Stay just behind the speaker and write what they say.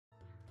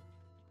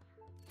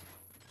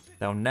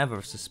They'll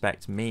never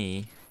suspect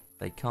me.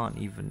 They can't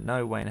even,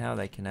 no way in hell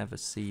they can ever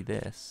see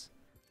this.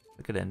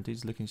 Look at him,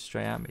 dude's looking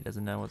straight at me,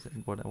 doesn't know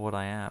what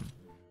I am.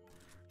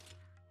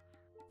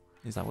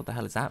 He's like, what the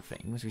hell is that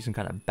thing? Must be some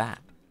kind of bat.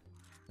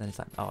 Then it's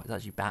like, oh, it's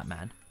actually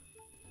Batman.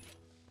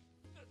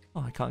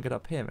 Oh, I can't get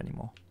up here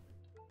anymore.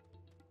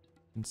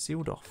 And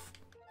sealed off.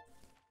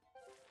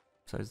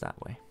 So it's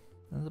that way.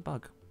 There's a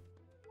bug.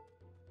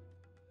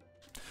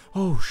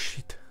 Oh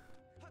shit.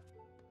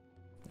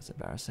 That's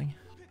embarrassing.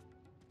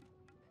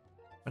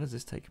 Where does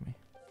this take me?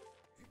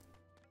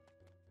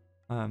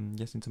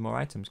 Yes, into more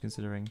items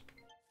considering.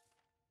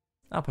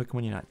 Oh,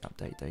 Pokemon Unite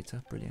update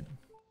data. Brilliant.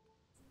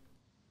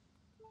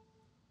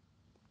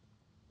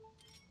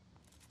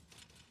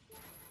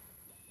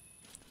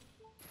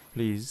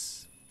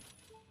 Please.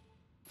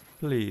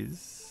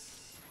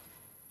 Please.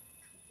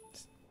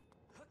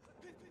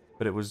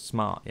 But it was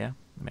smart, yeah?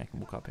 I mean, I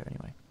can walk up here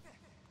anyway.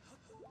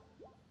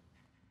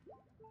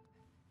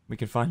 We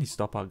can finally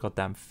stop our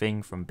goddamn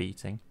thing from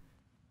beating.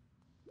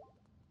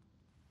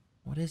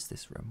 What is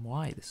this room?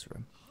 Why this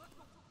room?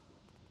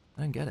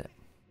 I don't get it.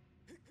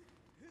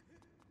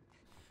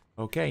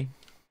 Okay.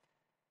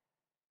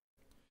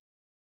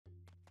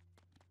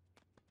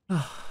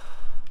 Well,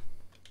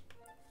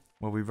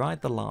 we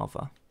ride the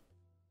lava.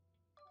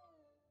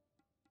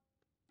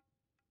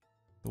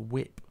 The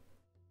whip.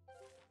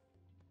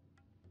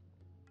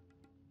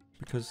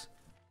 Because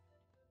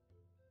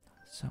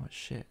so much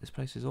shit. This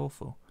place is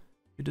awful.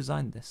 Who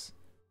designed this?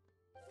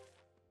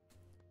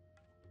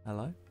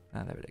 Hello?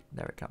 Ah,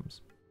 there it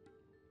comes.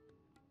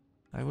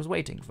 I was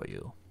waiting for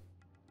you.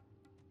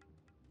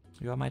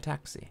 You are my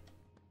taxi.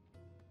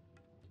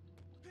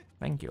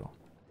 Thank you.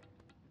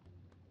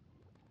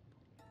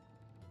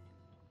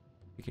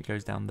 I think it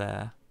goes down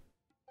there.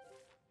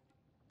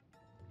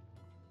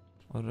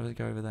 Or does it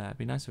go over there? It'd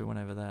be nice if it went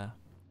over there.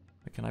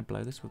 But can I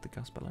blow this with the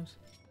gust bellows?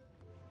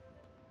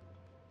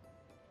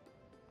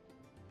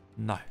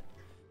 No.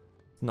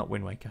 It's not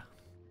Wind Waker.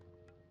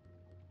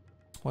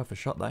 Worth a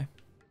shot though.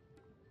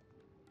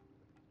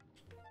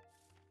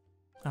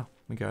 Oh,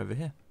 we go over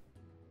here.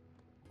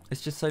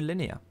 It's just so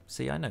linear.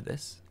 See, I know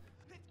this.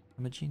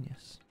 I'm a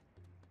genius.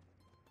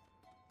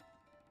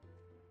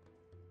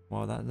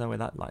 Well, no way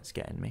that light's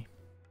getting me.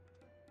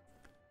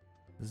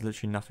 There's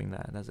literally nothing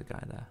there. There's a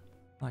guy there.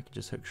 I can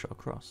just hook shot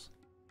across.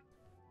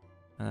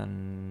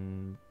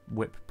 And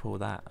whip pull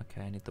that.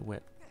 Okay, I need the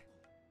whip.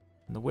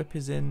 And the whip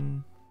is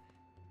in...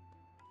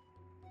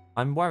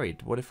 I'm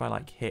worried. What if I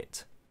like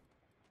hit?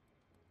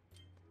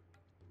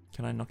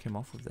 Can I knock him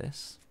off of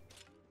this?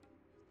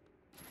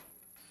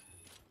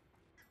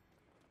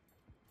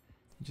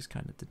 He just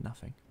kind of did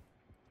nothing.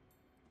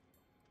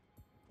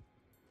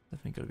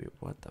 Definitely gotta be...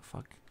 What the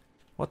fuck?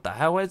 What the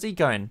hell? Where's he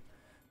going?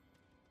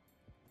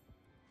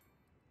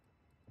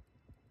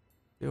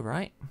 You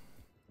alright?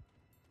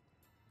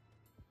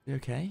 You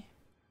okay?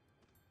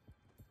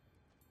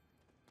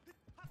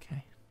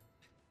 Okay.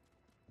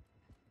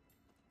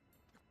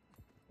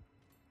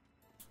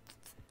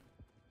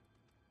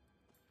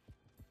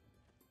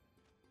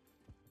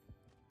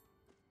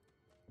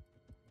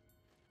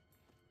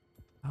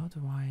 How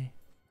do I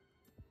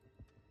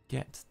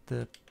get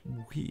the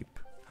weep?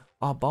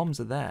 Our bombs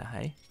are there,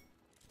 hey?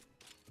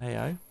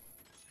 Heyo.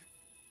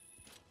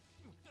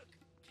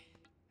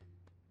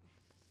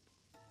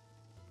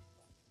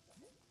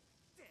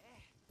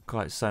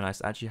 God, it's so nice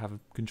to actually have a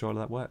controller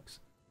that works.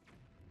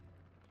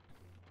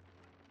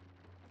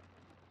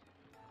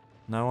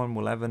 No one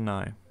will ever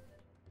know.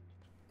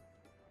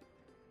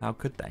 How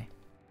could they?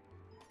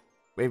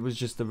 It was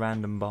just a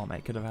random bomb.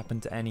 It could have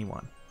happened to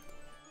anyone.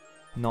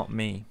 Not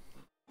me.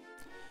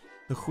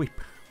 The whip.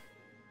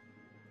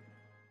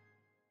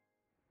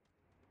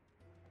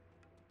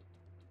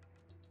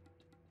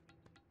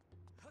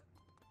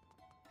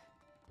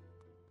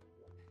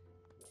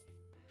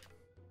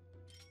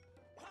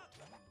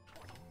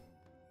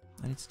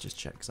 I need to just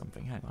check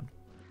something. Hang on.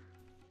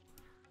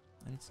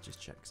 I need to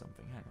just check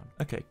something. Hang on.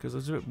 Okay, because I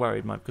was a bit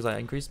worried because I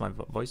increased my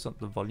voice on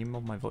the volume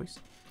of my voice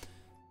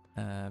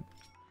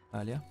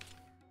earlier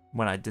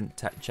when I didn't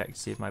check to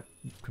see if my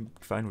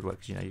phone would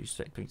work. Because you know, you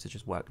expect things to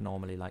just work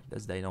normally, like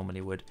as they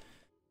normally would,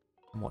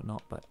 and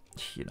whatnot. But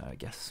you know, I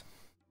guess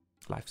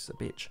life's a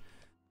bitch.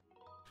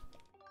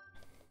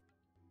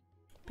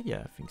 But yeah,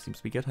 everything seems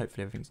to be good.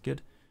 Hopefully, everything's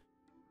good.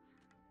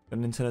 Got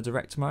a Nintendo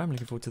Direct tomorrow. I'm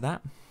looking forward to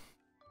that.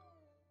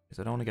 Because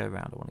I don't want to go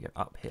around, I want to go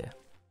up here.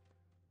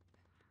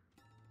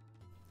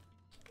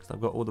 Because I've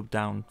got all the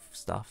down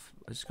stuff.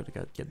 I just got to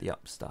go get the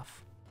up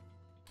stuff.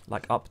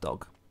 Like up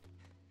dog.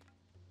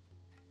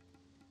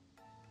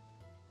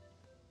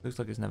 Looks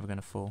like it's never going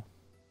to fall.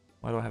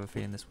 Why do I have a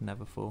feeling this will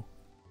never fall?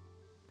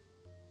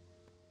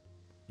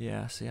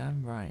 Yeah, see,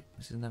 I'm right.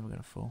 This is never going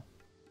to fall.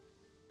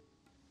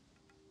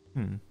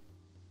 But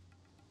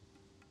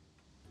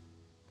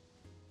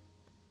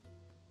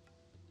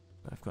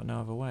I've got no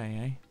other way,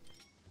 eh?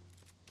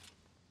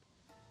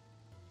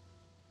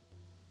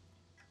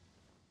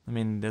 I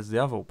mean, there's the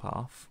other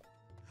path.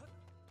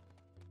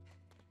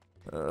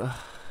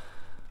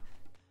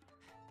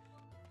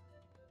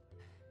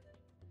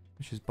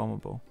 Which is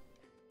bombable.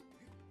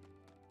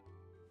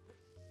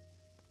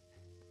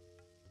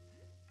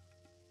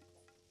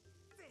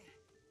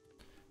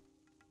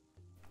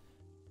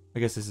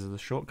 guess this is the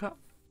shortcut.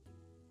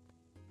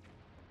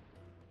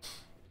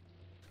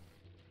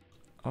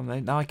 Oh,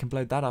 now I can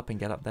blow that up and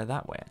get up there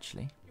that way,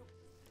 actually.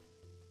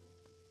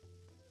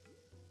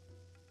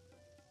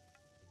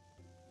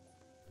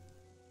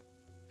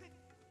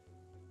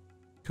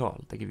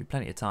 God, they give you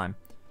plenty of time.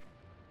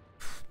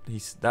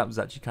 That was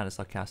actually kind of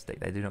sarcastic.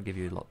 They do not give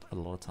you a lot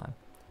of time.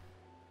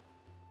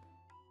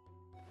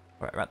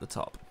 Alright, we're at the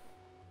top.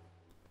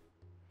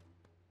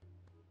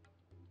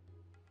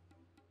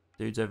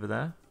 Dude's over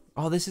there.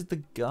 Oh, this is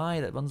the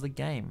guy that runs the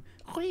game.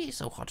 Oh, he's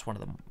so hot. One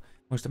of the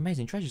most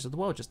amazing treasures of the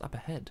world just up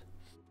ahead.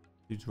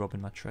 Dude's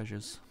robbing my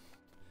treasures.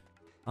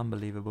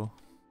 Unbelievable.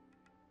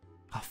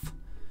 Huff.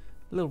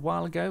 A little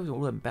while ago,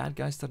 all them bad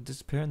guys started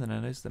disappearing, then I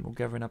noticed them all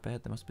gathering up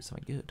ahead. There must be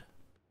something good.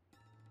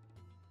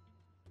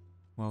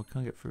 Well,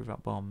 can't get through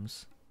without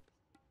bombs.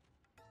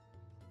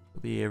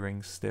 Got the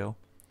earrings still.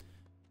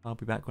 I'll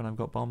be back when I've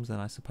got bombs then,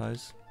 I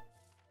suppose.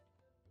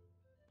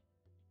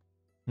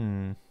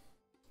 I'm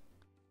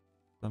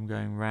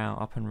going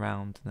round, up and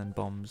round, and then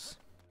bombs.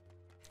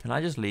 Can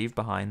I just leave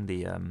behind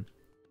the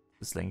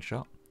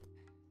slingshot?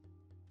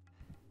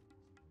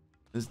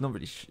 It's not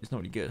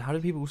really good. How do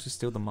people also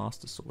steal the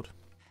Master Sword?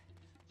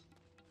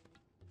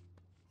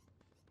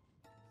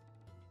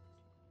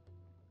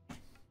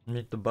 I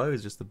mean, the bow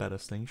is just the better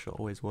slingshot.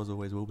 Always was,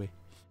 always will be.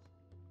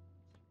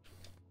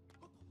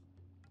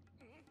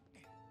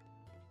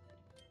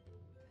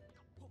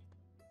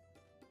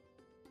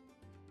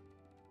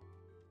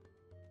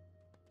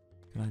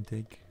 Can I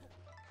dig?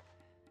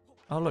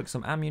 Oh look,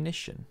 some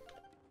ammunition.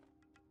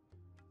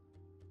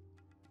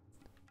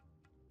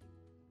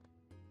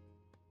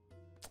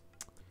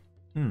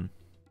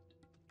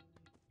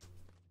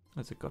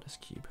 That's a goddess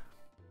cube.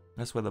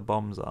 That's where the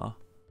bombs are.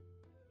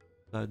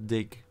 So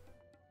dig.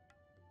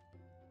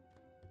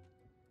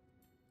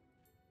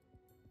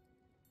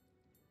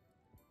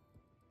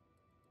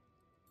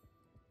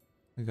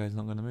 The guy's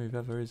not going to move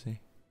ever, is he?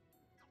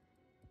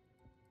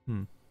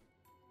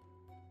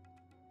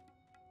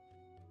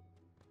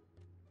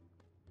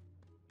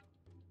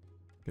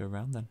 Go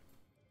around then.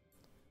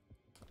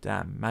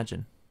 Damn,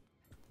 imagine.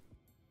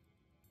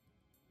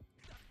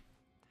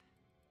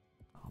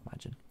 Oh,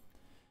 imagine.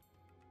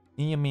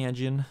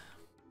 Imagine.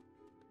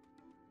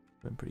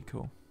 Been pretty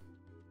cool.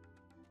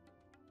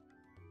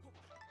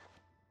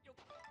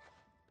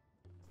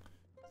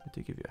 They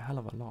do give you a hell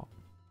of a lot.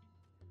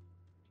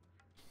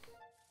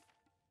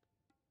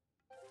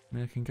 I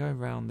mean, I can go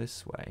around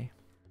this way,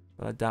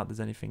 but I doubt there's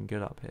anything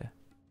good up here.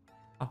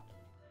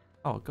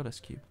 Oh, goddess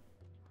cube.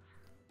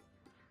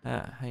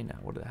 Hey now,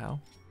 what the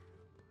hell?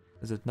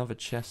 There's another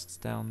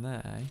chest down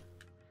there, eh?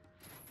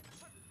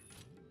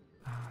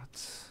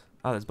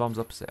 Oh, there's bombs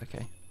opposite,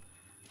 okay.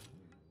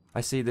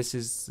 I see, this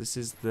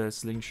is the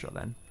slingshot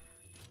then.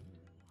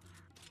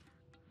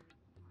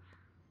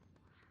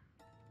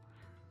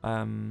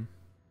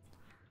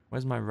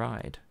 Where's my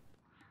ride?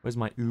 Where's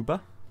my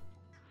Uber?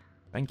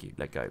 Thank you,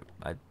 let go.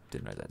 I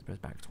didn't know that to press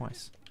back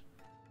twice.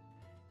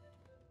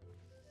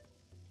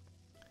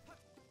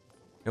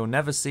 You'll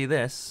never see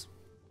this.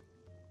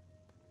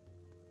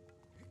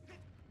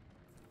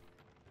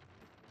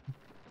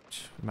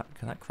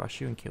 Can that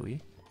crush you and kill you?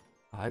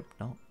 I hope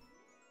not.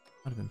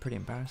 Would have been pretty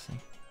embarrassing.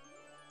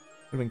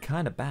 Would have been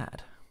kind of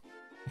bad.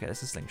 Okay,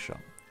 that's a slingshot.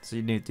 So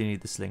you do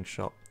need the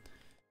slingshot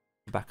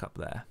back up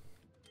there.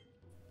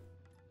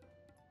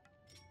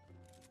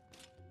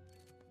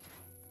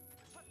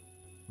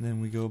 And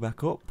then we go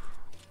back up.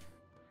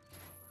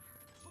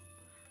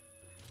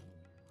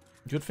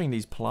 Good thing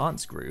these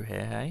plants grew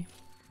here, hey?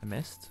 I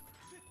missed.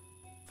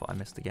 Thought I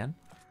missed again.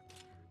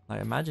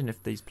 Like, imagine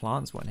if these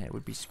plants weren't here,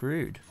 we'd be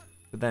screwed.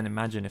 But then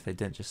imagine if they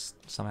didn't just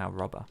somehow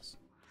rob us.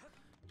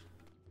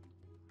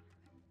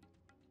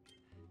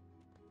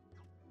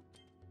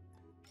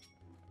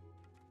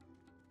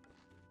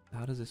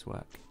 How does this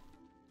work?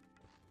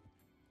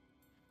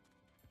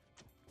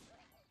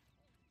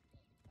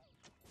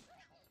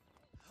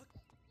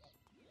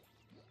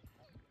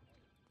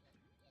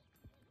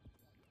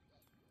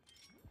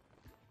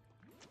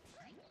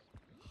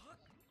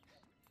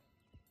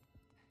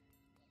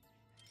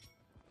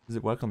 Does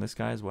it work on this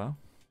guy as well?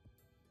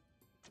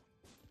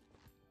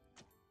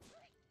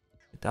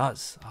 It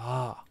does.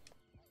 Ah.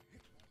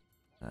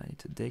 I need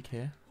to dig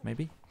here.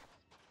 Maybe?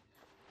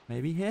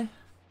 Maybe here?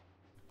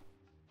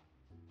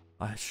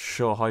 I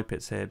sure hope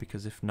it's here,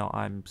 because if not,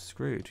 I'm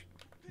screwed.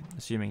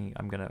 Assuming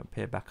I'm going to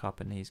appear back up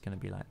and he's going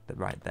to be like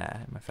right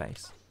there in my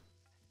face.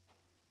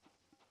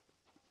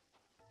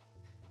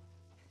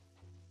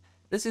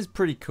 This is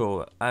pretty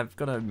cool, I've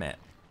got to admit.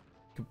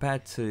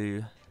 Compared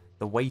to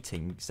the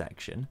waiting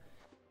section,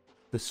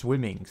 the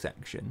swimming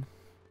section,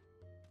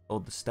 or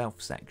the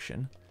stealth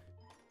section,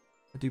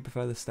 I do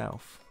prefer the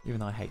stealth.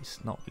 Even though I hate,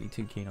 not really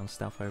too keen on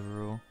stealth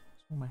overall.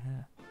 What's wrong with my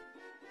hair?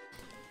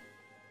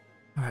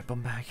 Alright,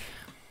 bomb bag.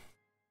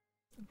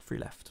 3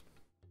 left.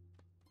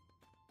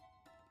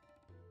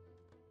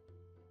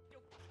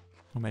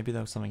 Or maybe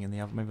there was something in the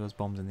other. Maybe there was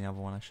bombs in the other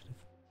one. I should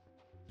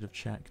have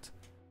checked.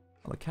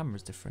 Oh, the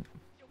camera's different.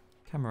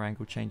 Camera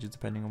angle changes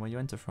depending on where you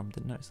enter from.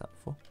 Didn't notice that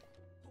before.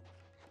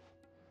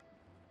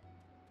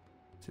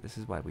 See, this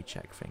is where we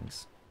check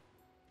things.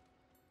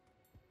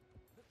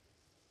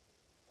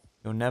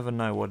 You'll never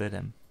know what hit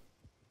him.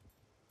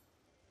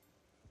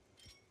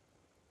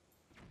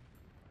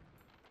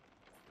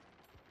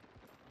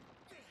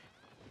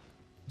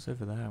 What's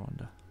over there, I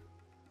wonder?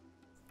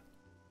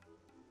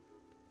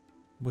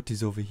 What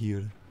is over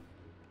here?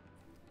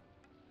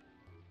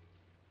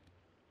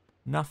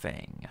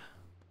 Nothing.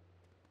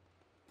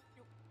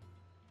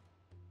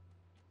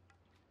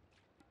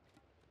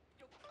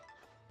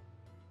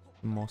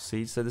 More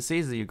seeds. So the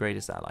seeds are your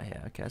greatest ally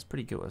here. Okay, that's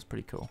pretty cool. That's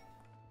pretty cool.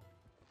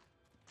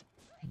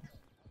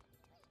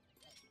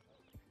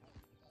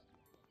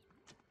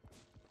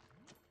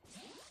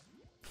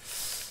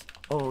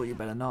 Oh, you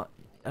better not.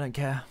 I don't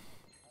care.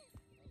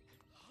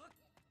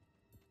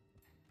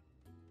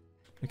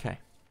 Okay.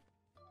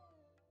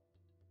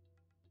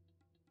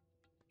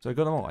 So I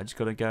got them all. I just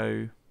got to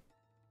go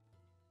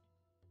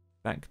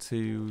back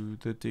to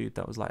the dude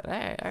that was like,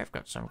 hey, I've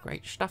got some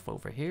great stuff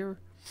over here.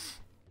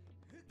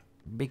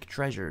 Big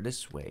treasure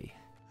this way.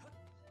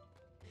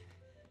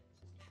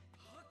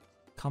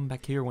 Come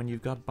back here when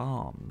you've got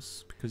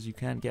bombs. Because you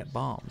can't get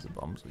bombs.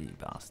 Bombs, you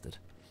bastard.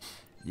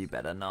 You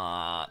better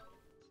not.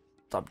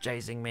 Stop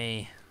chasing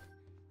me.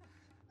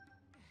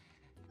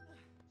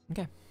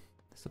 Okay.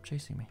 Stop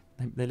chasing me.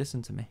 They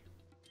listen to me.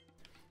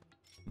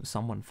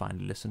 Someone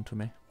finally listened to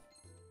me.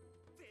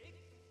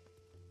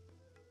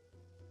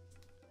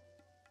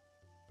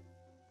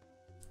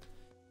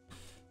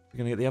 We're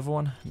gonna get the other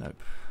one?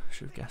 Nope.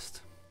 Should have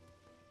guessed.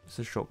 It's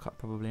a shortcut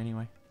probably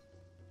anyway.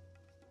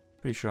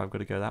 Pretty sure I've got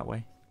to go that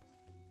way.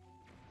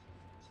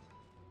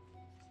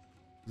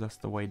 That's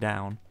the way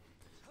down.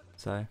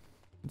 So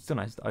it's still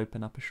nice to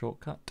open up a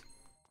shortcut.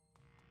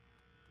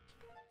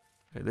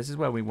 Okay, this is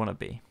where we want to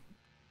be.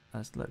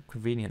 Let's look.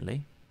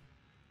 Conveniently,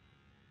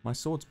 my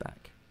sword's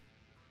back.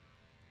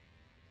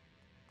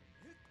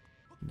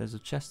 There's a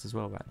chest as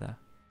well right there.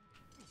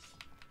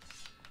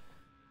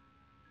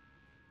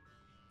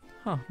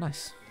 Oh,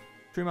 nice.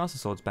 True Master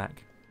Sword's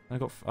back.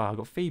 And I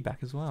got feedback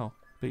as well.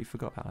 But you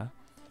forgot about her.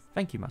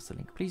 Thank you, Master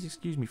Link. Please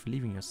excuse me for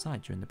leaving your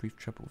side during the brief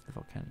trouble with the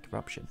volcanic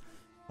eruption.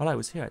 While I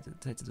was here, I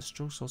detected the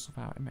straw source of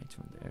our inmate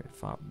from the area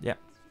far. Yep.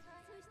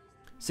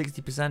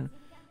 60%.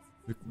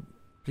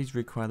 Please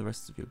require the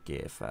rest of your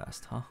gear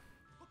first, huh?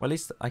 Well, at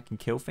least I can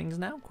kill things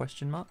now?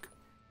 Question mark.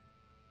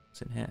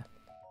 What's in here?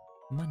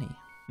 Money.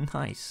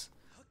 Nice.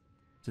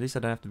 So at least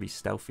I don't have to be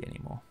stealthy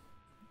anymore.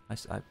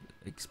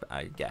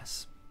 I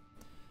guess.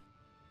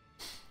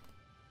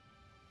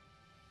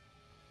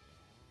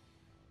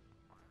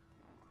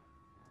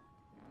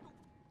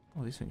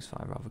 Oh, these things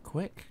fire rather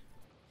quick.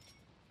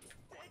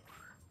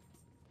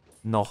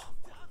 No.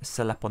 A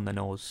slap on the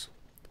nose.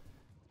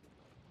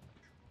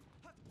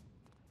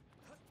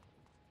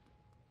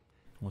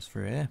 What's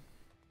through here?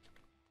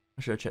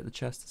 I should have checked the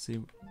chest to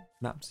see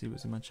map, see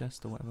what's in my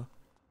chest or whatever.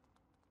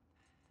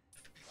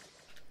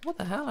 What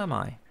the hell am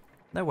I?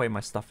 No way my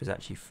stuff is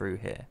actually through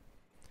here.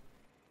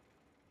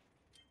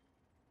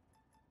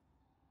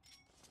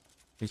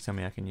 Please tell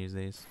me I can use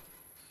these.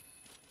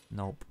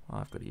 Nope. Oh,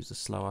 I've got to use the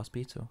slow ass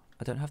beetle.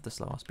 I don't have the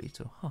slow ass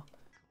beetle. Huh.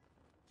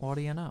 What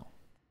do you know?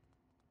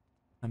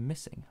 I'm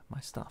missing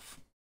my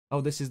stuff.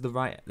 Oh, this is the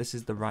right. This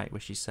is the right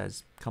where she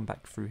says, "Come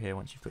back through here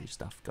once you've got your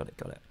stuff." Got it.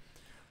 Got it.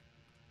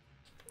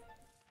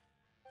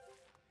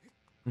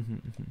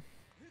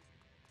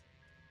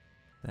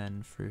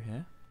 Then through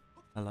here.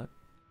 Hello.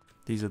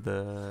 These are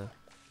the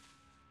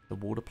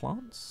water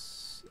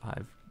plants.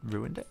 I've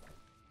ruined it.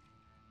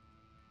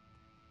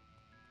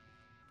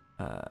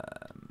 Yep.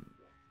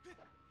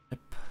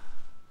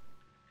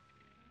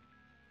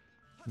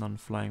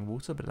 Non-flowing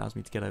water, but it allows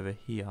me to get over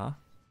here.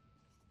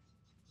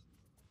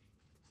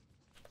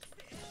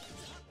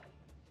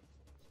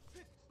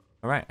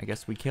 Alright, I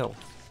guess we kill.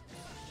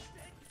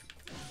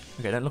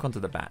 Okay, don't look onto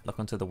the bat. Look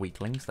onto the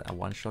weaklings that are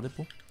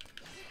one-shottable.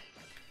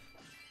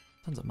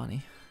 Tons of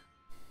money.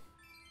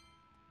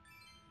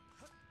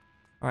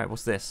 Alright,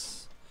 what's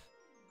this?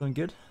 Going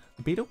good?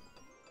 The beetle?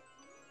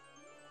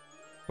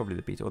 Probably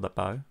the beetle or the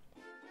bow.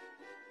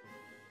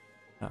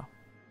 Oh,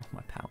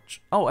 my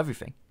pouch. Oh,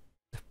 everything.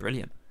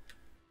 Brilliant.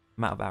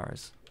 I'm out of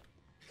arrows.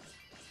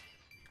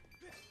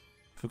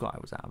 Forgot I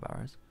was out of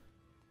arrows.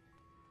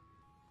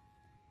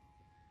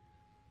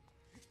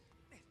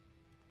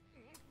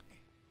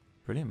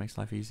 Brilliant, makes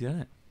life easier,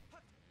 doesn't it?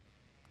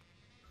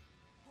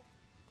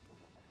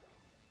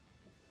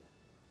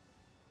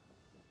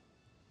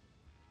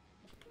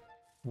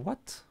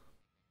 What?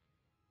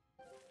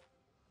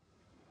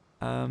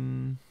 How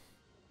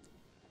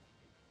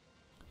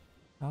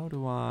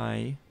do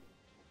I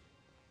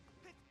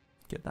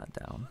get that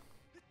down?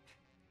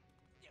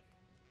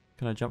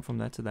 Can I jump from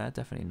there to there?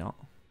 Definitely not.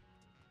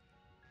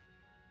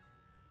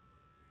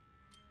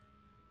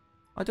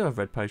 I do have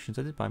red potions.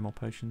 I did buy more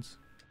potions.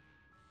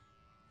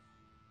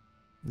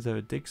 Is there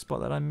a dig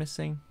spot that I'm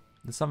missing?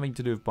 There's something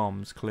to do with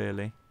bombs,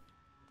 clearly.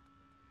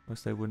 Or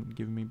else they wouldn't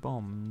give me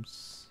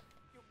bombs.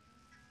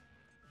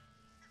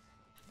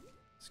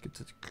 It's good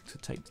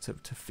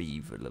to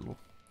fever a little.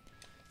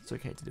 It's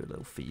okay to do a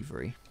little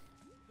thievery.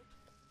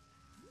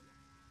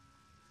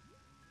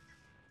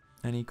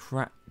 Any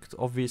cracked,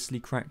 obviously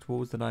cracked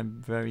walls that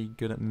I'm very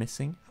good at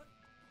missing?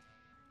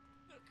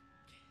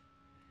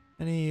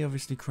 Any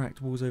obviously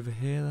cracked walls over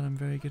here that I'm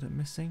very good at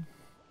missing?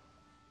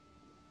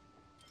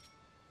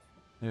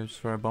 Maybe just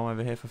throw a bomb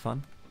over here for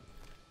fun.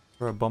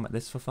 Throw a bomb at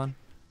this for fun.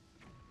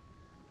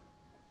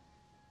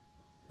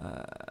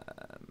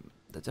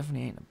 There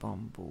definitely ain't a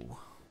bomb ball.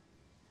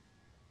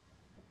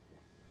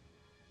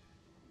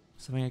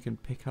 Something I can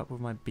pick up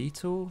with my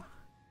beetle?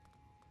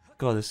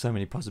 God, there's so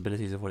many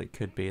possibilities of what it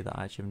could be that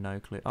I actually have no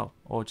clue. Oh,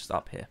 or just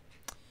up here.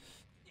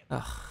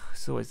 Ugh,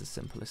 it's always the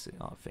simplest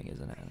thing,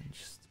 isn't it? And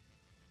just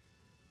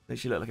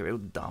makes you look like a real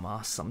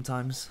dumbass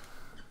sometimes.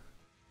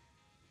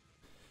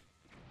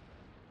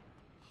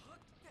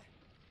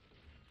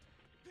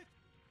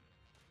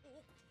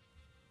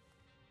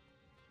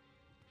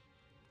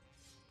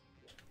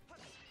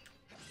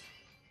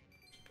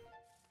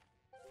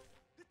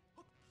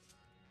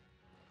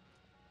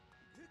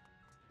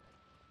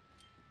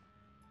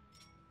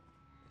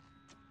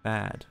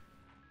 Bad.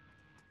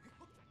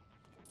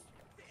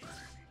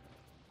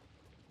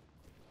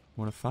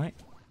 Want to fight?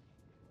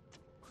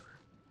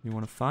 You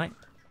want to fight?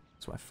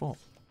 That's what I thought.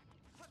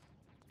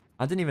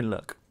 I didn't even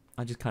look.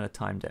 I just kind of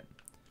timed it.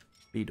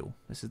 Beetle.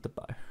 This is the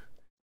bow.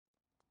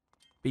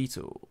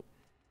 Beetle.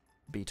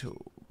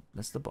 Beetle.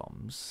 That's the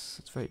bombs.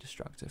 It's very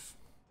destructive.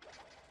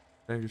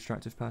 Very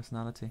destructive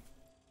personality.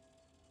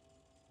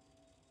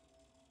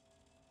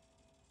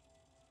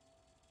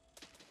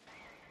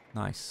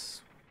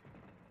 Nice.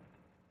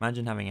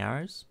 Imagine having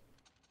arrows.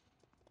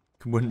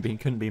 Couldn't be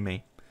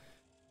me.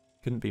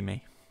 Couldn't be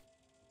me.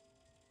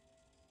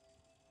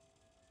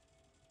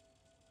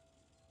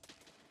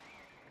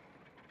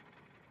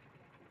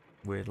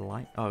 Weird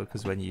light. Oh,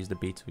 because when you use the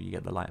beetle, you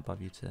get the light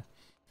above you too.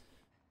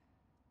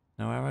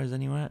 No arrows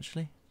anywhere,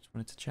 actually. Just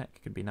wanted to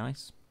check. Could be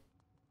nice.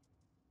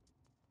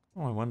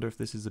 Oh, I wonder if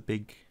this is a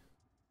big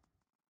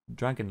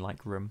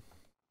dragon-like room.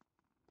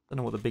 Don't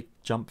know what the big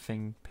jump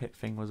thing, pit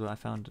thing was that I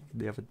found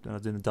when I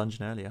was in the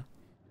dungeon earlier.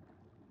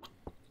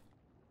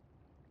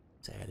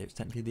 So it was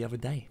technically the other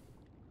day.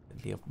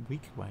 Technically a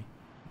week away.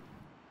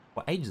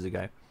 What, ages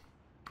ago?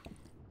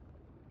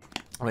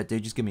 Alright,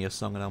 dude, just give me your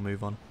song and I'll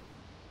move on.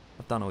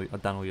 I've done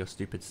all your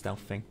stupid stealth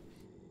thing.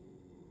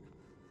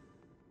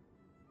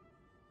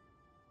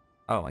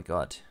 Oh my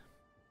god.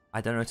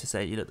 I don't know what to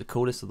say. You look the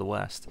coolest or the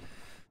worst.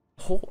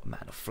 Poor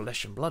man of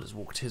flesh and blood has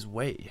walked his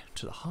way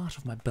to the heart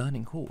of my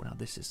burning hall. Now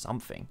this is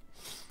something.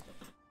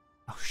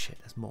 Oh shit,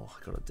 there's more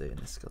I gotta do in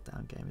this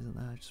goddamn game, isn't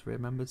there? I just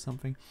remembered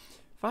something.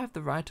 If I have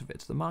the right of it,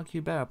 the mark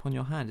you bear upon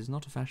your hand is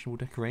not a fashionable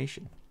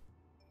decoration.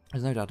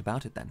 There's no doubt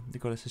about it then. The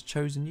goddess has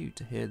chosen you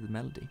to hear the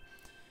melody.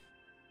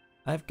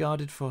 I have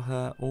guarded for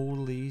her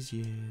all these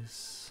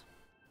years.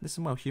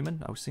 Listen well,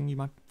 human. I will sing you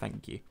my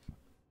thank you.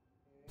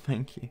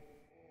 Thank you.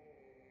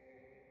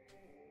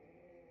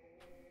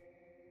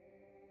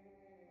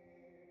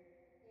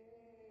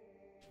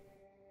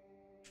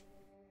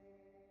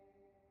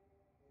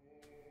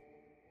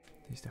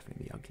 He's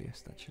definitely the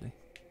ugliest, actually.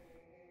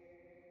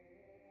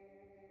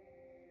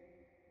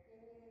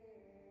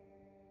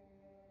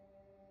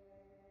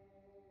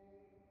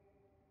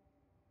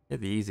 Yeah,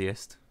 the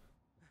easiest.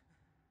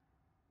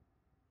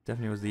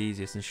 Definitely was the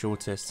easiest and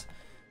shortest.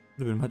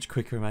 Would have been much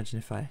quicker, imagine,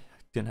 if I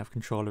didn't have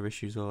controller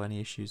issues or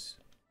any issues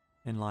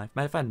in life.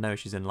 If I had no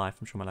issues in life,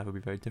 I'm sure my life would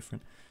be very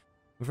different.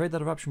 I'm afraid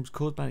that eruption was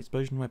caused by an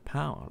explosion of my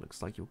power.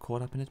 Looks like you were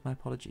caught up in it. My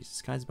apologies. The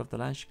skies above the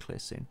land should clear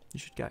soon. You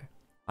should go.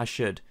 I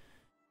should.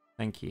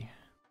 Thank you.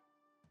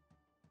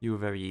 You were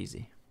very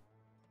easy.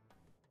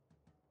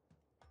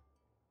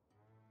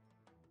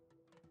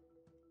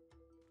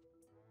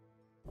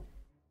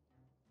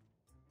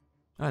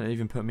 Oh, they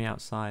even put me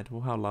outside.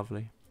 Well, how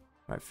lovely.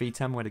 Right, Fee,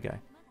 tell me where to go.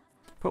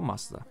 Put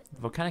Master.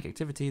 The volcanic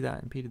activity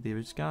that impeded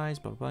the skies,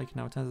 blah, blah, blah, you can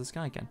now return to the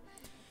sky again.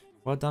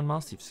 Well done,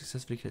 Master. You've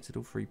successfully collected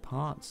all 3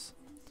 parts.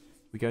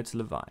 We go to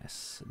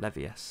Levius.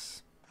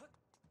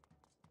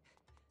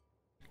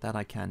 That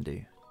I can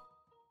do.